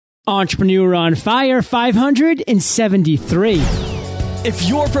Entrepreneur on Fire 573. If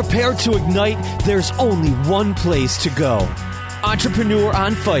you're prepared to ignite, there's only one place to go. Entrepreneur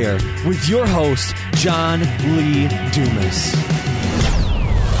on Fire with your host, John Lee Dumas.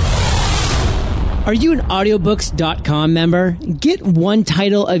 Are you an audiobooks.com member? Get one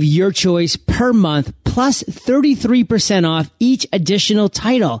title of your choice per month plus 33% off each additional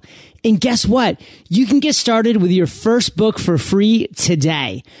title. And guess what? You can get started with your first book for free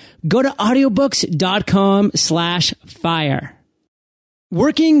today. Go to audiobooks.com/fire.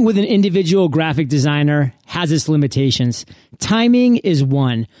 Working with an individual graphic designer has its limitations. Timing is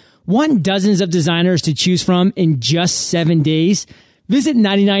one. Want dozens of designers to choose from in just 7 days? Visit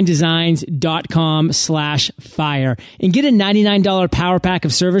 99designs.com/fire and get a $99 power pack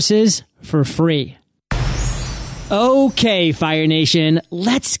of services for free. Okay, Fire Nation,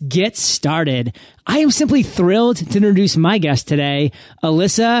 let's get started. I am simply thrilled to introduce my guest today,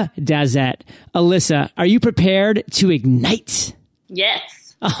 Alyssa Dazet. Alyssa, are you prepared to ignite? Yes.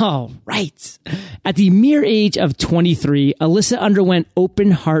 Oh, right. At the mere age of 23, Alyssa underwent open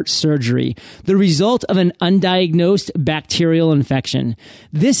heart surgery, the result of an undiagnosed bacterial infection.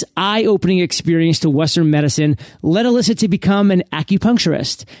 This eye-opening experience to Western medicine led Alyssa to become an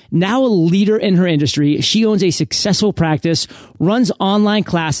acupuncturist. Now a leader in her industry, she owns a successful practice, runs online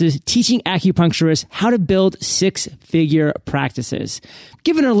classes, teaching acupuncturists how to build six-figure practices.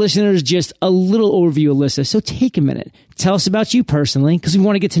 Giving our listeners just a little overview, Alyssa, so take a minute. Tell us about you personally, because we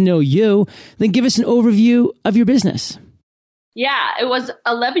want to get to know you. Then give us an overview of your business. Yeah, it was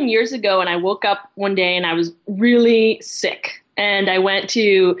 11 years ago, and I woke up one day and I was really sick. And I went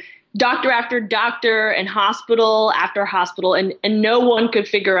to doctor after doctor and hospital after hospital, and no one could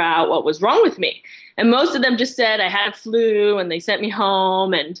figure out what was wrong with me. And most of them just said I had a flu, and they sent me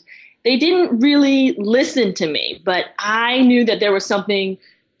home, and they didn't really listen to me. But I knew that there was something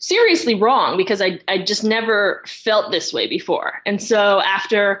seriously wrong because I just never felt this way before. And so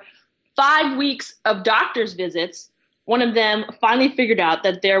after 5 weeks of doctor's visits, one of them finally figured out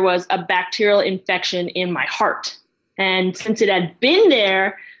that there was a bacterial infection in my heart. And since it had been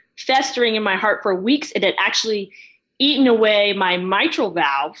there, festering in my heart for weeks, it had actually eaten away my mitral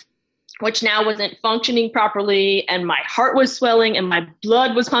valve, which now wasn't functioning properly, and my heart was swelling and my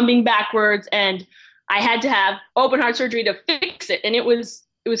blood was pumping backwards, and I had to have open heart surgery to fix it. And it was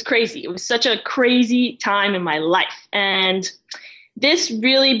crazy. It was such a crazy time in my life. And this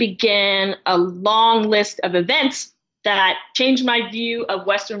really began a long list of events that changed my view of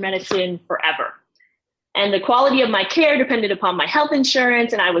Western medicine forever. And the quality of my care depended upon my health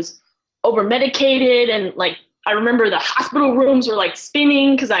insurance, and I was over-medicated, and I remember the hospital rooms were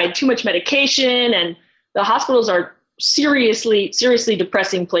spinning because I had too much medication, and the hospitals are seriously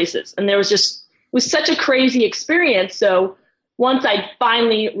depressing places. And it was such a crazy experience. So once I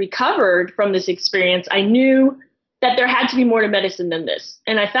finally recovered from this experience, I knew that there had to be more to medicine than this.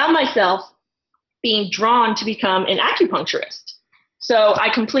 And I found myself being drawn to become an acupuncturist. So I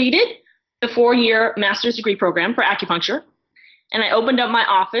completed the 4-year master's degree program for acupuncture, and I opened up my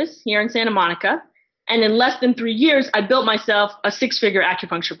office here in Santa Monica. And in less than 3 years, I built myself a 6-figure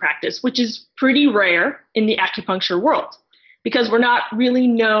acupuncture practice, which is pretty rare in the acupuncture world because we're not really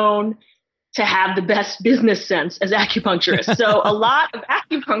known to have the best business sense as acupuncturists. So a lot of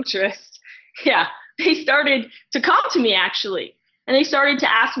acupuncturists, they started to come to me actually, and they started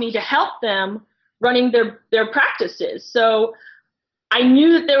to ask me to help them running their practices. So I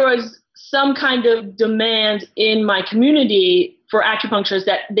knew that there was some kind of demand in my community for acupuncturists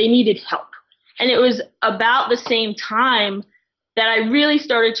that they needed help. And it was about the same time that I really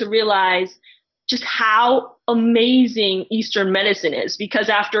started to realize just how amazing Eastern medicine is, because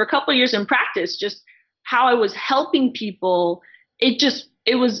after a couple of years in practice, just how I was helping people, it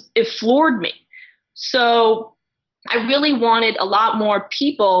floored me. So I really wanted a lot more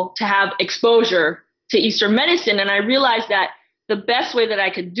people to have exposure to Eastern medicine. And I realized that the best way that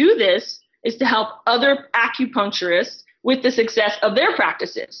I could do this is to help other acupuncturists with the success of their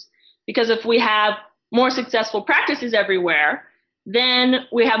practices. Because if we have more successful practices everywhere, then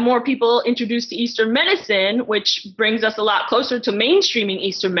we have more people introduced to Eastern medicine, which brings us a lot closer to mainstreaming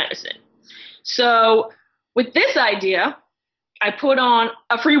Eastern medicine. So with this idea, I put on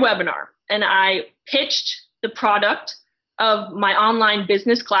a free webinar and I pitched the product of my online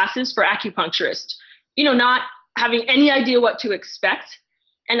business classes for acupuncturists, not having any idea what to expect.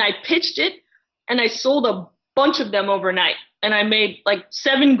 And I pitched it and I sold a bunch of them overnight. And I made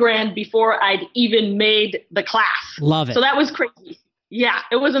 $7,000 before I'd even made the class. Love it. So that was crazy. Yeah,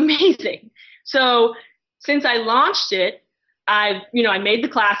 it was amazing. So since I launched it, I made the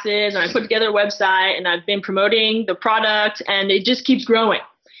classes and I put together a website and I've been promoting the product and it just keeps growing.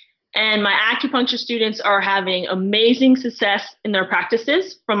 And my acupuncture students are having amazing success in their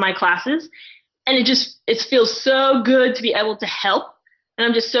practices from my classes. And it feels so good to be able to help. And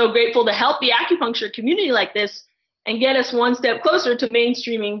I'm just so grateful to help the acupuncture community like this and get us one step closer to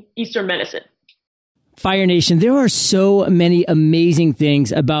mainstreaming Eastern medicine. Fire Nation, there are so many amazing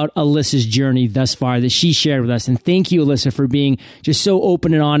things about Alyssa's journey thus far that she shared with us. And thank you, Alyssa, for being just so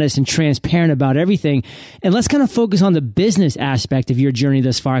open and honest and transparent about everything. And let's kind of focus on the business aspect of your journey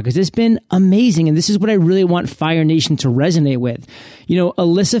thus far, because it's been amazing. And this is what I really want Fire Nation to resonate with. You know,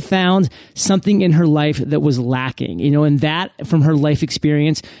 Alyssa found something in her life that was lacking, you know, and that from her life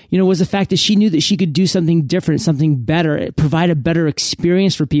experience, you know, was the fact that she knew that she could do something different, something better, provide a better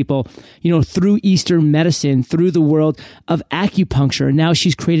experience for people, you know, through Eastern medicine, through the world of acupuncture. And now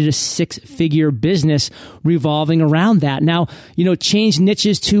she's created a 6-figure business revolving around that. Now, you know, change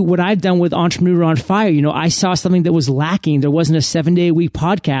niches to what I've done with Entrepreneur on Fire. You know, I saw something that was lacking. There wasn't a 7-day-a-week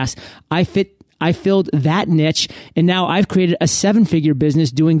podcast. I filled that niche, and now I've created a 7-figure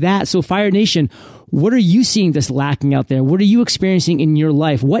business doing that. So Fire Nation, what are you seeing that's lacking out there? What are you experiencing in your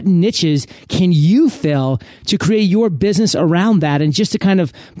life? What niches can you fill to create your business around that? And just to kind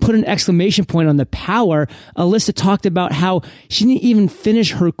of put an exclamation point on the power, Alyssa talked about how she didn't even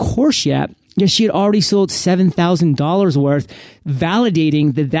finish her course yet. Yes, she had already sold $7,000 worth,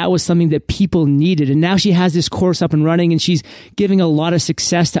 validating that that was something that people needed. And now she has this course up and running, and she's giving a lot of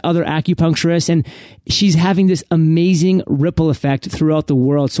success to other acupuncturists, and she's having this amazing ripple effect throughout the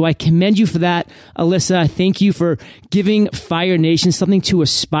world. So I commend you for that, Alyssa. Thank you for giving Fire Nation something to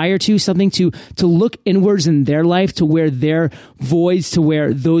aspire to, something to look inwards in their life, to where their voids, to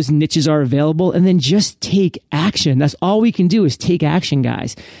where those niches are available, and then just take action. That's all we can do is take action,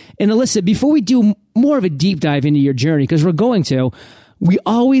 guys. And Alyssa, before we do more of a deep dive into your journey, because we're going to, we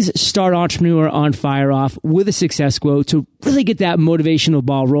always start Entrepreneur on Fire off with a success quote to really get that motivational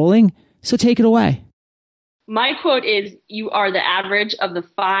ball rolling. So take it away. My quote is, "You are the average of the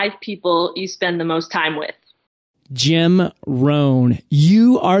 5 people you spend the most time with." Jim Rohn,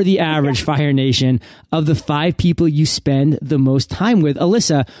 you are the average, Fire Nation, of the 5 people you spend the most time with.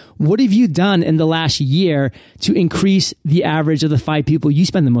 Alyssa, what have you done in the last year to increase the average of the 5 people you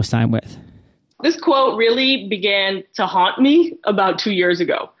spend the most time with? This quote really began to haunt me about 2 years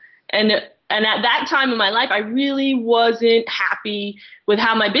ago. And at that time in my life, I really wasn't happy with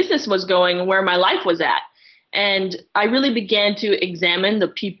how my business was going and where my life was at. And I really began to examine the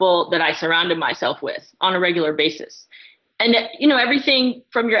people that I surrounded myself with on a regular basis. And, you know, everything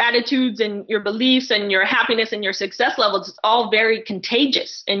from your attitudes and your beliefs and your happiness and your success levels, it's all very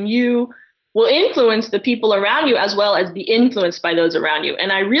contagious. And you will influence the people around you as well as be influenced by those around you.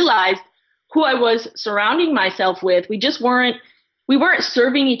 And I realized who I was surrounding myself with, we weren't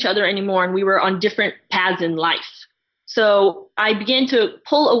serving each other anymore, and we were on different paths in life. So I began to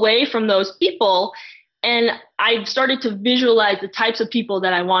pull away from those people, and I started to visualize the types of people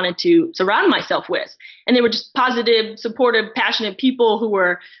that I wanted to surround myself with. And they were just positive, supportive, passionate people who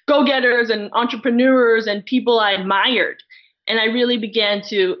were go-getters and entrepreneurs and people I admired. And I really began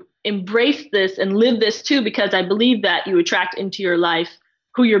to embrace this and live this too, because I believe that you attract into your life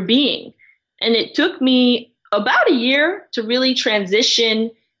who you're being. And it took me about a year to really transition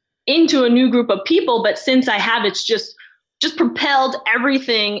into a new group of people. But since I have, it's just propelled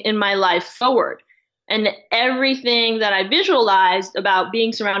everything in my life forward. And everything that I visualized about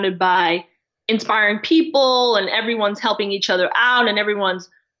being surrounded by inspiring people, and everyone's helping each other out, and everyone's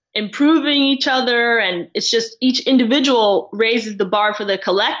improving each other. And it's just each individual raises the bar for the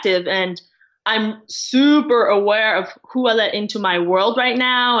collective. And I'm super aware of who I let into my world right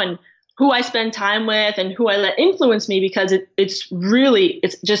now, and who I spend time with, and who I let influence me, because it's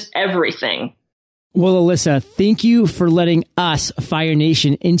just everything. Well, Alyssa, thank you for letting us, Fire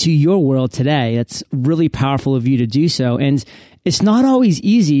Nation, into your world today. It's really powerful of you to do so. And it's not always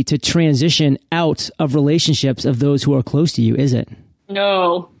easy to transition out of relationships of those who are close to you, is it?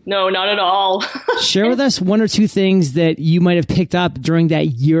 No, not at all. Share with us 1 or 2 things that you might have picked up during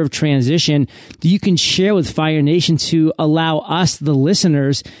that year of transition that you can share with Fire Nation to allow us, the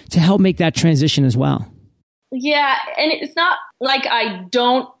listeners, to help make that transition as well. Yeah, and it's not like I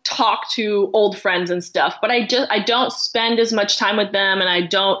don't talk to old friends and stuff, but I don't spend as much time with them, and I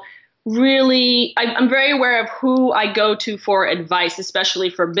don't really, I'm very aware of who I go to for advice, especially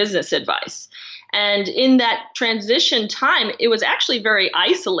for business advice. And in that transition time, it was actually very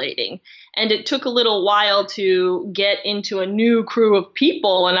isolating, and it took a little while to get into a new crew of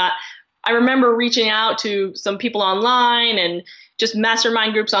people. And I remember reaching out to some people online and just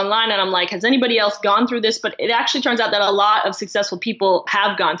mastermind groups online. And I'm like, has anybody else gone through this? But it actually turns out that a lot of successful people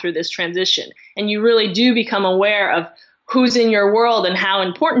have gone through this transition. And you really do become aware of who's in your world and how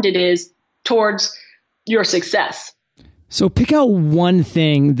important it is towards your success. So pick out one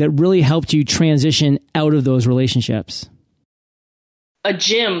thing that really helped you transition out of those relationships. A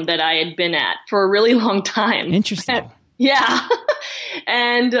gym that I had been at for a really long time. Interesting. Yeah.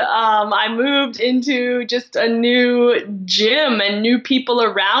 And I moved into just a new gym and new people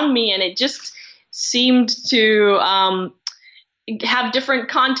around me. And it just seemed to have different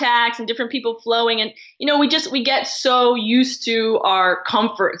contacts and different people flowing. And, we get so used to our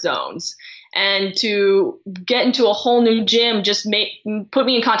comfort zones. And to get into a whole new gym just put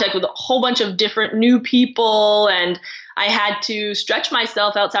me in contact with a whole bunch of different new people. And I had to stretch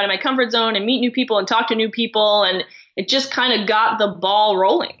myself outside of my comfort zone and meet new people and talk to new people. And it just kind of got the ball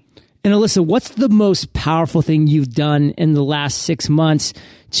rolling. And Alyssa, what's the most powerful thing you've done in the last 6 months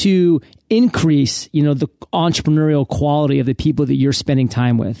to increase, the entrepreneurial quality of the people that you're spending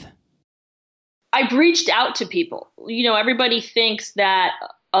time with? I've reached out to people. Everybody thinks that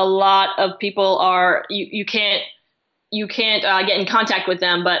a lot of people are, you can't get in contact with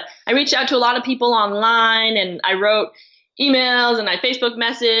them, but I reached out to a lot of people online and I wrote emails and I Facebook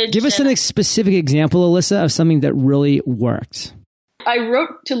messaged. Give us a specific example, Alyssa, of something that really worked. I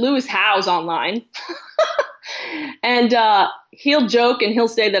wrote to Lewis Howes online and he'll joke and he'll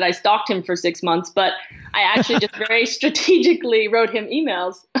say that I stalked him for 6 months, but I actually just very strategically wrote him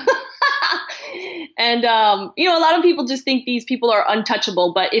emails. And, a lot of people just think these people are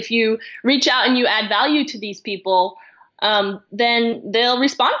untouchable. But if you reach out and you add value to these people, then they'll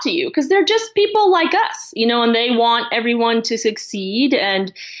respond to you because they're just people like us, and they want everyone to succeed.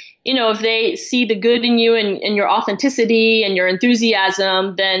 And, if they see the good in you and your authenticity and your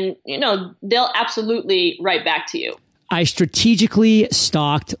enthusiasm, then, they'll absolutely write back to you. I strategically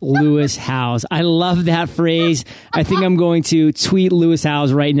stalked Lewis Howes. I love that phrase. I think I'm going to tweet Lewis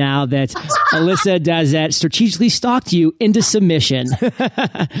Howes right now that Alyssa Dazet strategically stalked you into submission.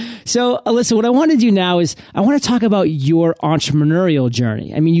 So, Alyssa, what I want to do now is I want to talk about your entrepreneurial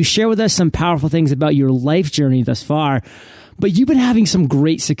journey. I mean, you share with us some powerful things about your life journey thus far, but you've been having some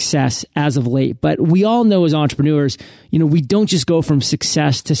great success as of late. But we all know as entrepreneurs, we don't just go from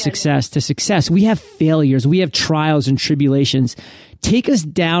success to success to success. We have failures. We have trials and tribulations. Take us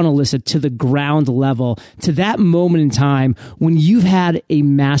down, Alyssa, to the ground level, to that moment in time when you've had a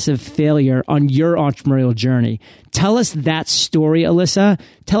massive failure on your entrepreneurial journey. Tell us that story, Alyssa.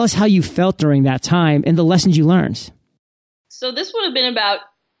 Tell us how you felt during that time and the lessons you learned. So this would have been about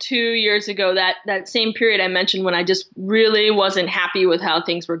 2 years ago, that same period I mentioned when I just really wasn't happy with how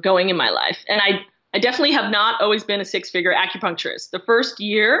things were going in my life. And I definitely have not always been a six-figure acupuncturist. The first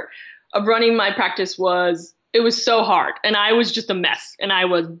year of running my practice was so hard and I was just a mess and I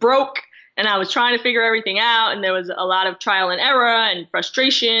was broke and I was trying to figure everything out. And there was a lot of trial and error and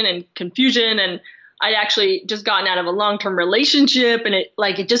frustration and confusion. And I'd actually just gotten out of a long-term relationship and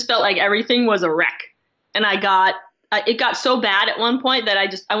it just felt like everything was a wreck. And it got so bad at one point that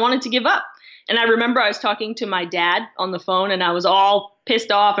I wanted to give up. And I remember I was talking to my dad on the phone and I was all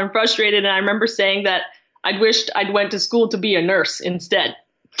pissed off and frustrated. And I remember saying that I'd wished I'd went to school to be a nurse instead.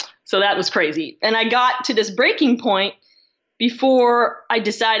 So that was crazy. And I got to this breaking point before I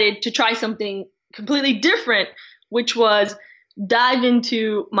decided to try something completely different, which was dive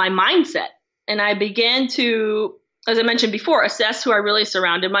into my mindset. And I began to, as I mentioned before, assess who I really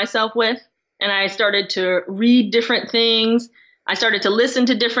surrounded myself with. And I started to read different things. I started to listen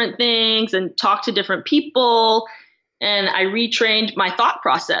to different things and talk to different people. And I retrained my thought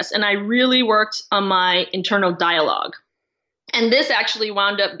process. And I really worked on my internal dialogue. And this actually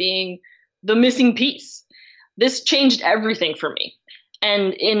wound up being the missing piece. This changed everything for me.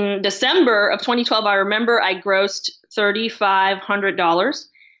 And in December of 2012, I remember I grossed $3,500.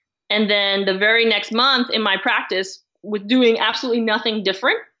 And then the very next month in my practice, with doing absolutely nothing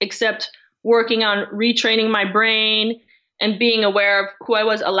different except working on retraining my brain and being aware of who I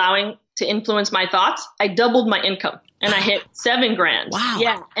was allowing to influence my thoughts, I doubled my income and I hit $7,000. Wow.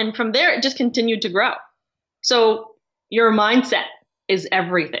 Yeah. And from there, it just continued to grow. So your mindset is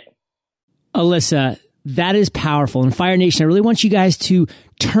everything. Alyssa, that is powerful. And Fire Nation, I really want you guys to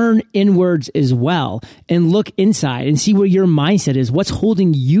turn inwards as well and look inside and see where your mindset is. What's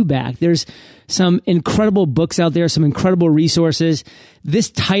holding you back? There's some incredible books out there, some incredible resources. This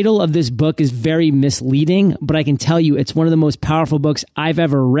title of this book is very misleading, but I can tell you it's one of the most powerful books I've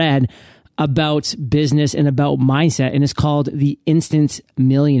ever read about business and about mindset, and it's called The Instant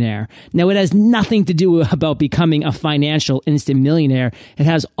Millionaire. Now, it has nothing to do about becoming a financial instant millionaire. It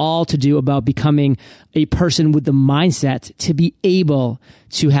has all to do about becoming a person with the mindset to be able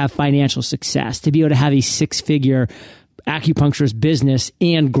to have financial success, to be able to have a six-figure acupuncturist business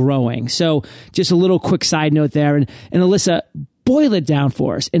and growing. So just a little quick side note there. And Alyssa, boil it down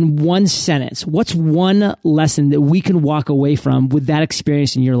for us in one sentence. What's one lesson that we can walk away from with that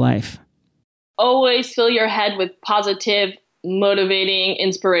experience in your life? Always fill your head with positive, motivating,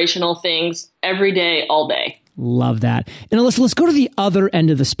 inspirational things every day, all day. Love that. And Alyssa, let's go to the other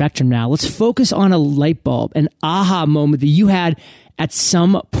end of the spectrum now. Let's focus on a light bulb, an aha moment that you had at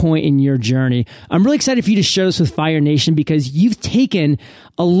some point in your journey. I'm really excited for you to share this with Fire Nation because you've taken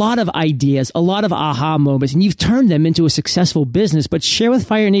a lot of ideas, a lot of aha moments, and you've turned them into a successful business. But share with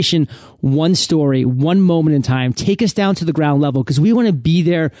Fire Nation one story, one moment in time. Take us down to the ground level because we want to be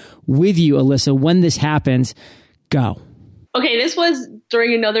there with you, Alyssa, when this happens. Go. Okay, this was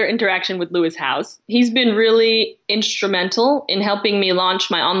during another interaction with Lewis Howes. He's been really instrumental in helping me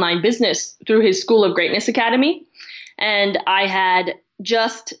launch my online business through his School of Greatness Academy. And I had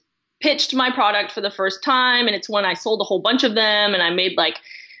just pitched my product for the first time, and it's when I sold a whole bunch of them, and I made like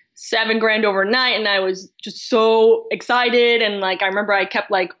 $7,000 overnight, and I was just so excited. And like I remember I kept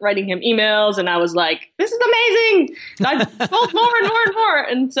like writing him emails, and I was like, "This is amazing! I've sold more and more and more."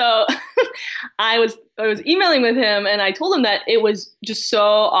 And so I was emailing with him, and I told him that it was just so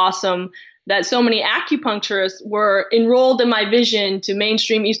awesome that so many acupuncturists were enrolled in my vision to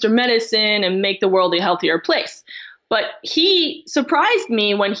mainstream Eastern medicine and make the world a healthier place. But he surprised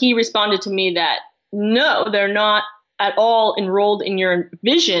me when he responded to me that no, they're not at all enrolled in your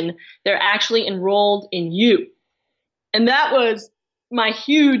vision. They're actually enrolled in you. And that was my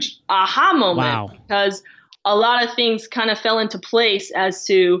huge aha moment. Wow. Because a lot of things kind of fell into place as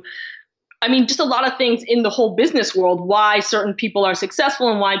to, just a lot of things in the whole business world, why certain people are successful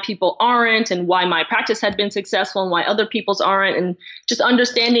and why people aren't, and why my practice had been successful and why other people's aren't. And just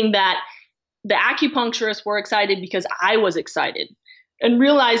understanding that the acupuncturists were excited because I was excited, and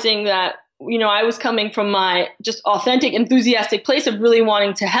realizing that, I was coming from my just authentic, enthusiastic place of really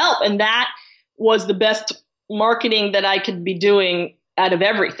wanting to help. And that was the best marketing that I could be doing out of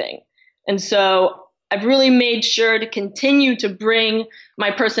everything. And so I've really made sure to continue to bring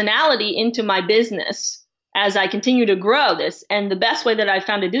my personality into my business as I continue to grow this. And the best way that I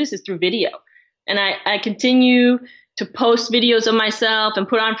found to do this is through video. And I continue to post videos of myself and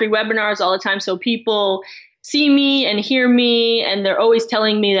put on free webinars all the time, so people see me and hear me, and they're always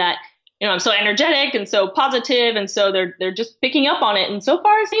telling me that, I'm so energetic and so positive, and so they're just picking up on it. And so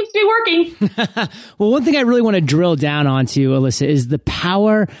far, it seems to be working. Well, one thing I really want to drill down onto, Alyssa, is the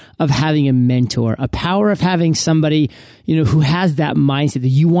power of having a mentor, a power of having somebody, who has that mindset that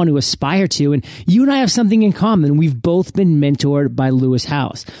you want to aspire to. And you and I have something in common. We've both been mentored by Lewis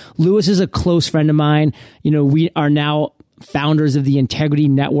Howes. Lewis is a close friend of mine. We are now founders of the Integrity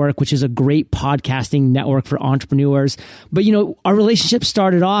Network, which is a great podcasting network for entrepreneurs. But, our relationship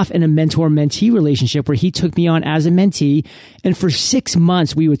started off in a mentor-mentee relationship where he took me on as a mentee. And for 6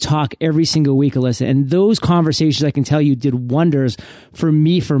 months, we would talk every single week, Alyssa. And those conversations, I can tell you, did wonders for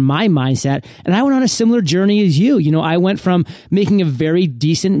me, for my mindset. And I went on a similar journey as you. I went from making a very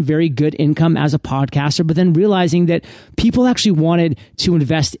decent, very good income as a podcaster, but then realizing that people actually wanted to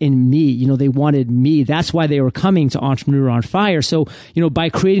invest in me. They wanted me. That's why they were coming to Entrepreneur on Fire. So, by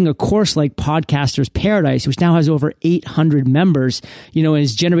creating a course like Podcaster's Paradise, which now has over 800 members, and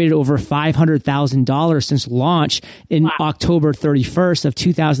has generated over $500,000 since launch in October 31st of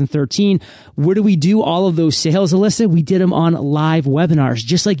 2013. Where do we do all of those sales, Alyssa? We did them on live webinars,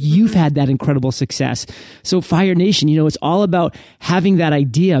 just like you've had that incredible success. So Fire Nation, it's all about having that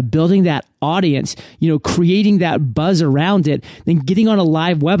idea, building that audience, creating that buzz around it, then getting on a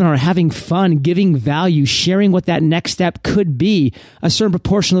live webinar, having fun, giving value, sharing what that next step could be. A certain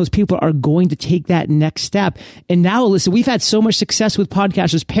proportion of those people are going to take that next step. And now, Alyssa, we've had so much success with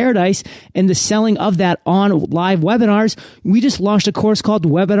Podcasters Paradise and the selling of that on live webinars. We just launched a course called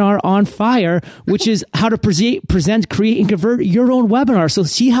Webinar on Fire, which is how to present, create, and convert your own webinar. So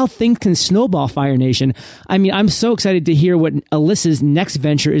see how things can snowball, Fire Nation. I'm so excited to hear what Alyssa's next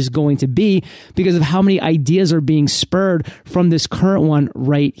venture is going to be, because of how many ideas are being spurred from this current one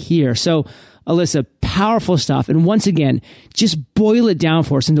right here. So, Alyssa, powerful stuff. And once again, just boil it down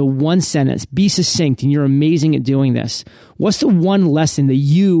for us into one sentence. Be succinct, and you're amazing at doing this. What's the one lesson that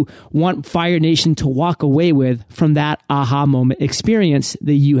you want Fire Nation to walk away with from that aha moment experience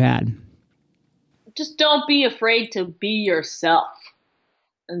that you had? Just don't be afraid to be yourself.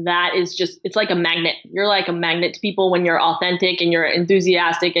 And that is it's like a magnet. You're like a magnet to people when you're authentic and you're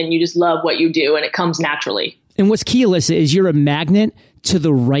enthusiastic and you just love what you do, and it comes naturally. And what's key, Alyssa, is you're a magnet to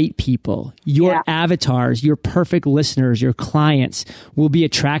the right people. Your avatars, your perfect listeners, your clients will be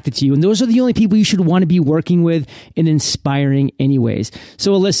attracted to you. And those are the only people you should want to be working with and inspiring anyways.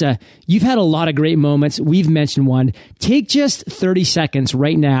 So Alyssa, you've had a lot of great moments. We've mentioned one. Take just 30 seconds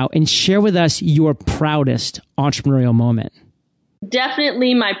right now and share with us your proudest entrepreneurial moment.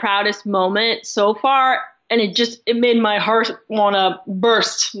 Definitely my proudest moment so far. And it made my heart want to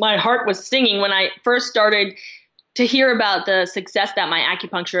burst. My heart was singing when I first started to hear about the success that my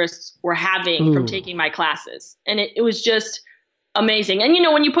acupuncturists were having from taking my classes. And it was just amazing. And,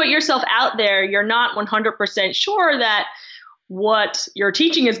 when you put yourself out there, you're not 100% sure that what you're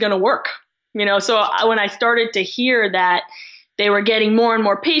teaching is going to work. So when I started to hear that they were getting more and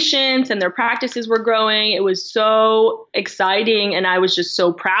more patients and their practices were growing, it was so exciting. And I was just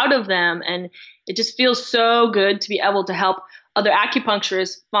so proud of them. And it just feels so good to be able to help other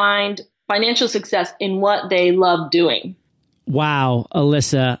acupuncturists find financial success in what they love doing. Wow,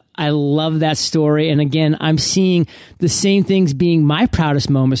 Alyssa, I love that story. And again, I'm seeing the same things being my proudest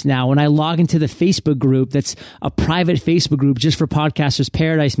moments now when I log into the Facebook group that's a private Facebook group just for Podcasters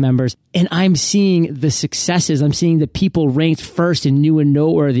Paradise members. And I'm seeing the successes. I'm seeing the people ranked first and new and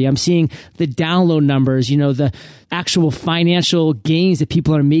noteworthy. I'm seeing the download numbers, the actual financial gains that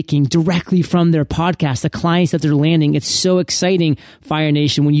people are making directly from their podcast, the clients that they're landing. It's so exciting, Fire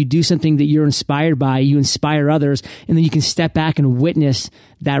Nation, when you do something that you're inspired by, you inspire others, and then you can step back and witness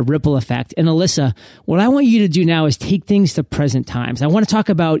that ripple effect. And Alyssa, what I want you to do now is take things to present times. I want to talk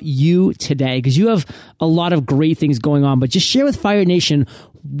about you today because you have a lot of great things going on, but just share with Fire Nation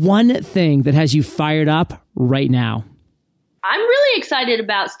one thing that has you fired up right now. I'm really excited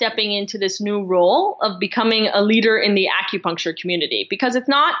about stepping into this new role of becoming a leader in the acupuncture community because it's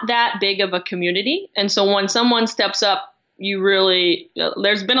not that big of a community. And so when someone steps up,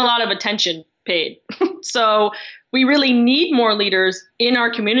 there's been a lot of attention paid. So we really need more leaders in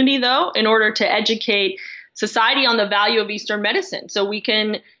our community, though, in order to educate society on the value of Eastern medicine. So we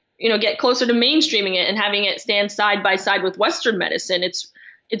can, get closer to mainstreaming it and having it stand side by side with Western medicine. It's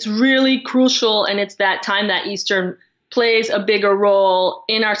really crucial. And it's that time that Eastern plays a bigger role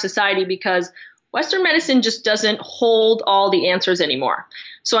in our society because Western medicine just doesn't hold all the answers anymore.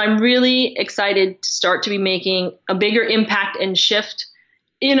 So I'm really excited to start to be making a bigger impact and shift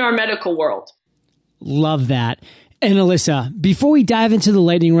in our medical world. Love that. And Alyssa, before we dive into the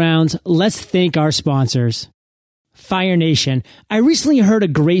lightning rounds, let's thank our sponsors. Fire Nation, I recently heard a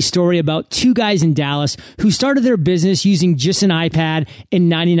great story about two guys in Dallas who started their business using just an iPad and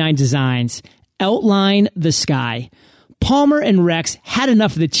 99 designs. Outline the Sky. Palmer and Rex had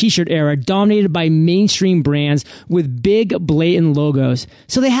enough of the t-shirt era dominated by mainstream brands with big, blatant logos.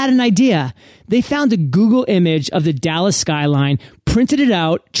 So they had an idea. They found a Google image of the Dallas skyline, printed it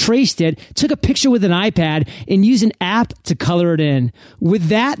out, traced it, took a picture with an iPad, and used an app to color it in. With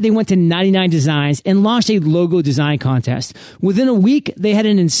that, they went to 99 Designs and launched a logo design contest. Within a week, they had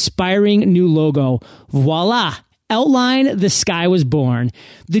an inspiring new logo. Voila! Outline the Sky was born.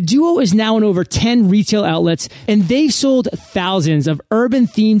 The duo is now in over 10 retail outlets, and they've sold thousands of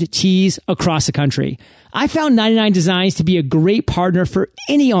urban-themed tees across the country. I found 99 Designs to be a great partner for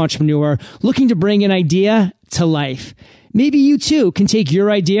any entrepreneur looking to bring an idea to life. Maybe you too can take your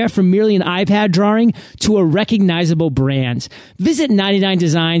idea from merely an iPad drawing to a recognizable brand. Visit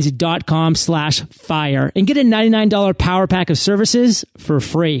 99designs.com/fire and get a $99 power pack of services for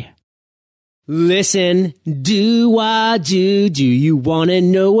free. Listen, do you want to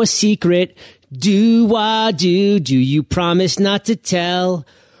know a secret? Do you promise not to tell?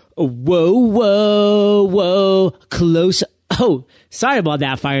 Whoa, close. Oh, sorry about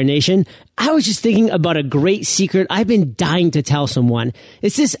that, Fire Nation. I was just thinking about a great secret I've been dying to tell someone.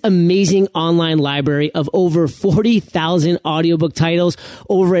 It's this amazing online library of over 40,000 audiobook titles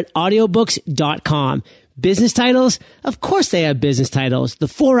over at audiobooks.com. Business titles? Of course they have business titles. The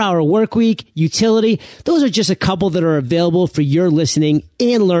 4-Hour Workweek, Utility, those are just a couple that are available for your listening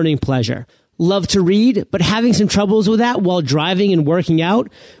and learning pleasure. Love to read, but having some troubles with that while driving and working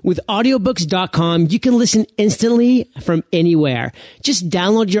out? With audiobooks.com, you can listen instantly from anywhere. Just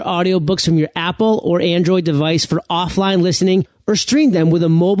download your audiobooks from your Apple or Android device for offline listening or stream them with a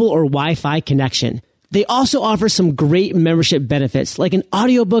mobile or Wi-Fi connection. They also offer some great membership benefits, like an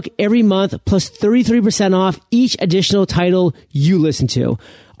audiobook every month plus 33% off each additional title you listen to.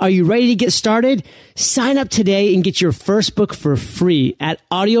 Are you ready to get started? Sign up today and get your first book for free at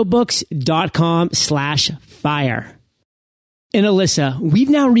audiobooks.com/fire. And Alyssa, we've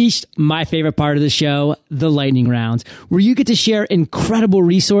now reached my favorite part of the show, the lightning rounds, where you get to share incredible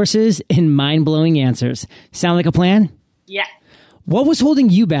resources and mind-blowing answers. Sound like a plan? Yeah. What was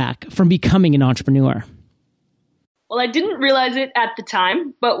holding you back from becoming an entrepreneur? Well, I didn't realize it at the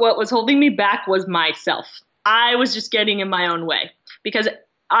time, but what was holding me back was myself. I was just getting in my own way because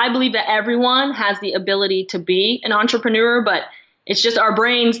I believe that everyone has the ability to be an entrepreneur, but it's just our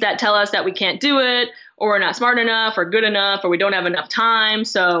brains that tell us that we can't do it, or we're not smart enough or good enough, or we don't have enough time.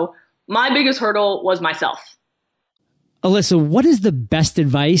 So my biggest hurdle was myself. Alyssa, what is the best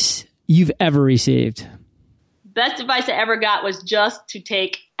advice you've ever received? Best advice I ever got was just to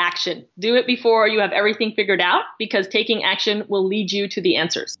take action. Do it before you have everything figured out, because taking action will lead you to the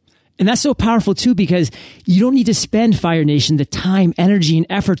answers. And that's so powerful too, because you don't need to spend, Fire Nation, the time, energy, and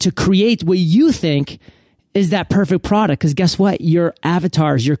effort to create what you think is that perfect product. Because guess what? Your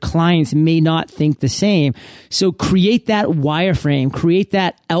avatars, your clients may not think the same. So create that wireframe, create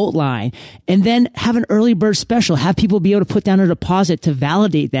that outline, and then have an early bird special. Have people be able to put down a deposit to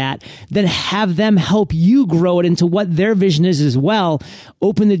validate that. Then have them help you grow it into what their vision is as well.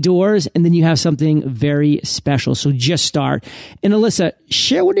 Open the doors, and then you have something very special. So just start. And Alyssa,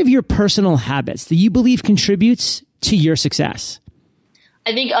 share one of your personal habits that you believe contributes to your success.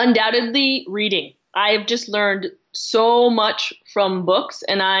 I think undoubtedly reading. I've just learned so much from books,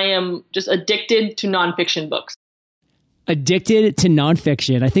 and I am just addicted to nonfiction books. Addicted to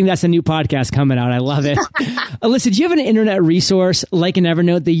nonfiction. I think that's a new podcast coming out. I love it. Alyssa, do you have an internet resource like an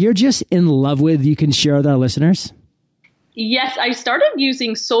Evernote that you're just in love with you can share with our listeners? Yes, I started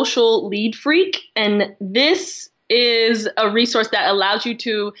using Social Lead Freak, and this is a resource that allows you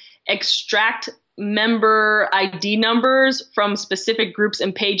to extract member ID numbers from specific groups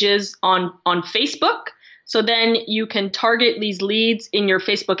and pages on Facebook. So then you can target these leads in your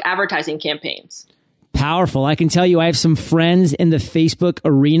Facebook advertising campaigns. Powerful. I can tell you, I have some friends in the Facebook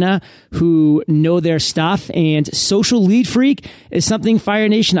arena who know their stuff, and Social Lead Freak is something, Fire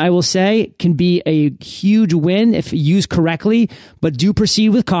Nation, I will say, can be a huge win if used correctly, but do proceed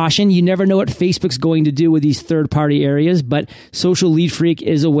with caution. You never know what Facebook's going to do with these third-party areas, but Social Lead Freak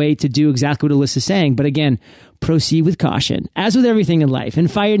is a way to do exactly what Alyssa's saying. But again, proceed with caution. As with everything in life. In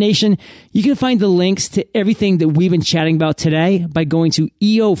Fire Nation, you can find the links to everything that we've been chatting about today by going to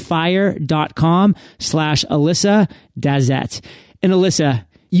eofire.com/Alyssa Dazet. And Alyssa,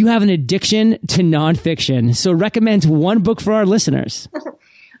 you have an addiction to nonfiction. So recommend one book for our listeners.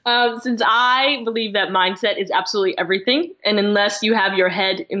 Since I believe that mindset is absolutely everything, and unless you have your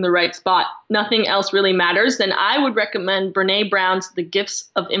head in the right spot, nothing else really matters, then I would recommend Brene Brown's The Gifts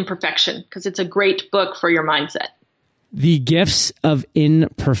of Imperfection, because it's a great book for your mindset. The Gifts of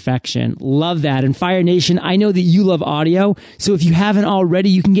Imperfection. Love that. And Fire Nation, I know that you love audio. So if you haven't already,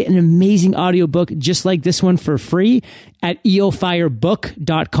 you can get an amazing audiobook just like this one for free at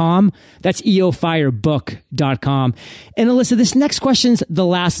eofirebook.com. That's eofirebook.com. And Alyssa, this next question's the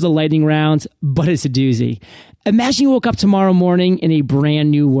last of the lightning round, but it's a doozy. Imagine you woke up tomorrow morning in a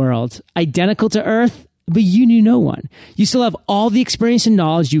brand new world, identical to Earth, but you knew no one. You still have all the experience and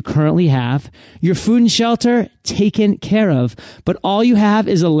knowledge you currently have, your food and shelter taken care of, but all you have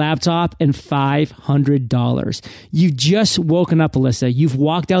is a laptop and $500. You've just woken up, Alyssa. You've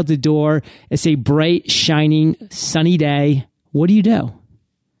walked out the door. It's a bright, shining, sunny day. What do you do?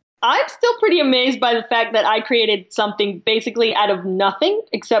 I'm still pretty amazed by the fact that I created something basically out of nothing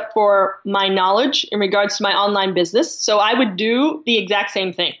except for my knowledge in regards to my online business. So I would do the exact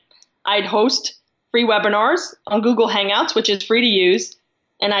same thing. I'd host free webinars on Google Hangouts, which is free to use.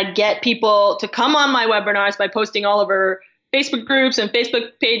 And I'd get people to come on my webinars by posting all over Facebook groups and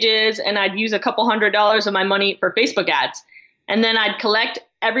Facebook pages. And I'd use a couple $100 of my money for Facebook ads. And then I'd collect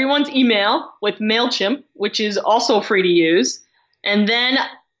everyone's email with MailChimp, which is also free to use. And then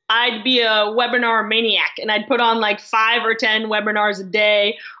I'd be a webinar maniac, and I'd put on like 5 or 10 webinars a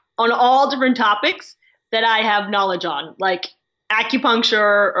day on all different topics that I have knowledge on, like acupuncture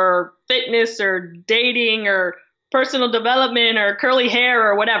or fitness or dating or personal development or curly hair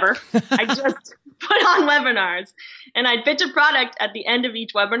or whatever. I just put on webinars, and I'd pitch a product at the end of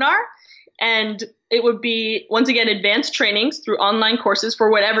each webinar. And it would be, once again, advanced trainings through online courses for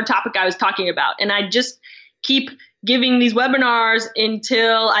whatever topic I was talking about. And I'd just keep giving these webinars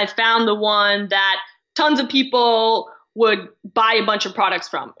until I found the one that tons of people would buy a bunch of products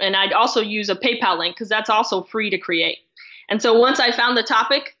from. And I'd also use a PayPal link because that's also free to create. And so once I found the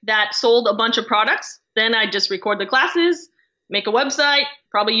topic that sold a bunch of products, then I'd just record the classes, make a website,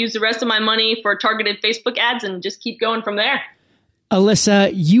 probably use the rest of my money for targeted Facebook ads, and just keep going from there.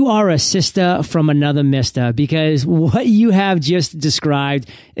 Alyssa, you are a sister from another mister, because what you have just described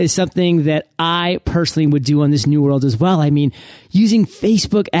is something that I personally would do on this new world as well. I mean, using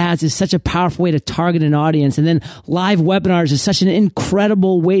Facebook ads is such a powerful way to target an audience. And then live webinars is such an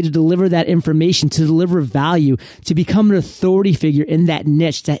incredible way to deliver that information, to deliver value, to become an authority figure in that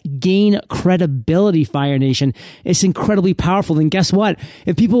niche, that gain credibility, Fire Nation. It's incredibly powerful. And guess what?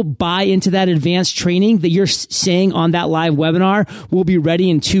 If people buy into that advanced training that you're saying on that live webinar will be ready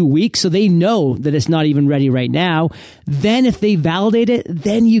in 2 weeks, so they know that it's not even ready right now, then if they validate it,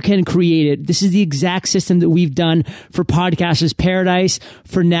 then you can create it. This is the exact system that we've done for Podcasters Paradise,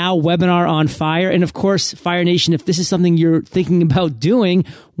 for now Webinar on Fire. And of course, Fire Nation, if this is something you're thinking about doing,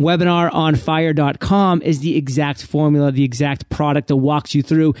 webinaronfire.com is the exact formula, the exact product that walks you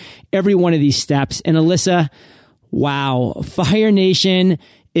through every one of these steps. And Alyssa, wow, Fire Nation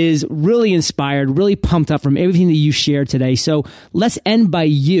is really inspired, really pumped up from everything that you shared today. So let's end by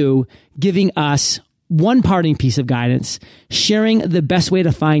you giving us one parting piece of guidance, sharing the best way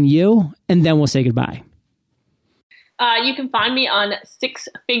to find you, and then we'll say goodbye. You can find me on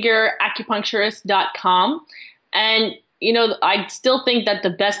sixfigureacupuncturist.com. And, I still think that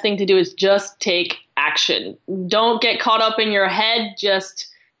the best thing to do is just take action. Don't get caught up in your head. Just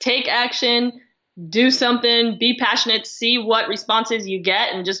take action. Do something, be passionate, see what responses you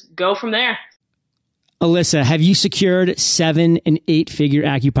get, and just go from there. Alyssa, have you secured 7- and 8-figure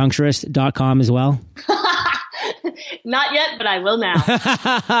acupuncturist.com as well? Not yet, but I will now.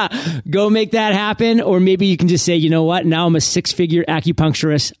 Go make that happen. Or maybe you can just say, you know what? Now I'm a 6-figure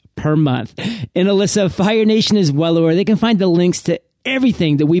acupuncturist per month. And Alyssa, Fire Nation is well aware. They can find the links to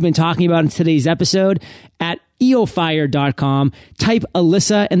everything that we've been talking about in today's episode at eofire.com. Type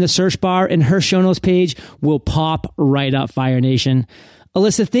Alyssa in the search bar and her show notes page will pop right up, Fire Nation.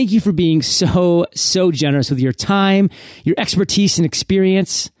 Alyssa, thank you for being so generous with your time, your expertise and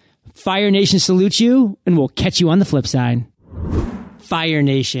experience. Fire Nation salutes you, and we'll catch you on the flip side. Fire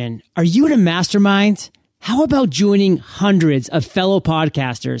Nation, are you in a mastermind? How about joining hundreds of fellow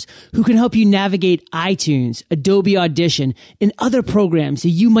podcasters who can help you navigate iTunes, Adobe Audition, and other programs that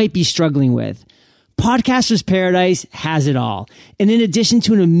you might be struggling with? Podcasters Paradise has it all. And in addition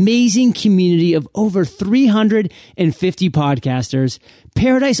to an amazing community of over 350 podcasters,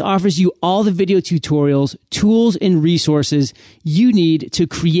 Paradise offers you all the video tutorials, tools, and resources you need to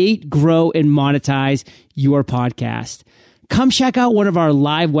create, grow, and monetize your podcast. Come check out one of our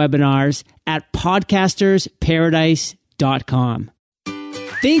live webinars at podcastersparadise.com.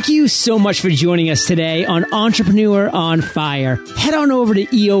 Thank you so much for joining us today on Entrepreneur on Fire. Head on over to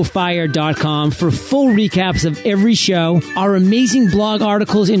eofire.com for full recaps of every show, our amazing blog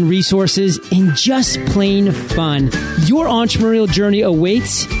articles and resources, and just plain fun. Your entrepreneurial journey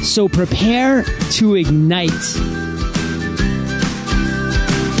awaits, so prepare to ignite.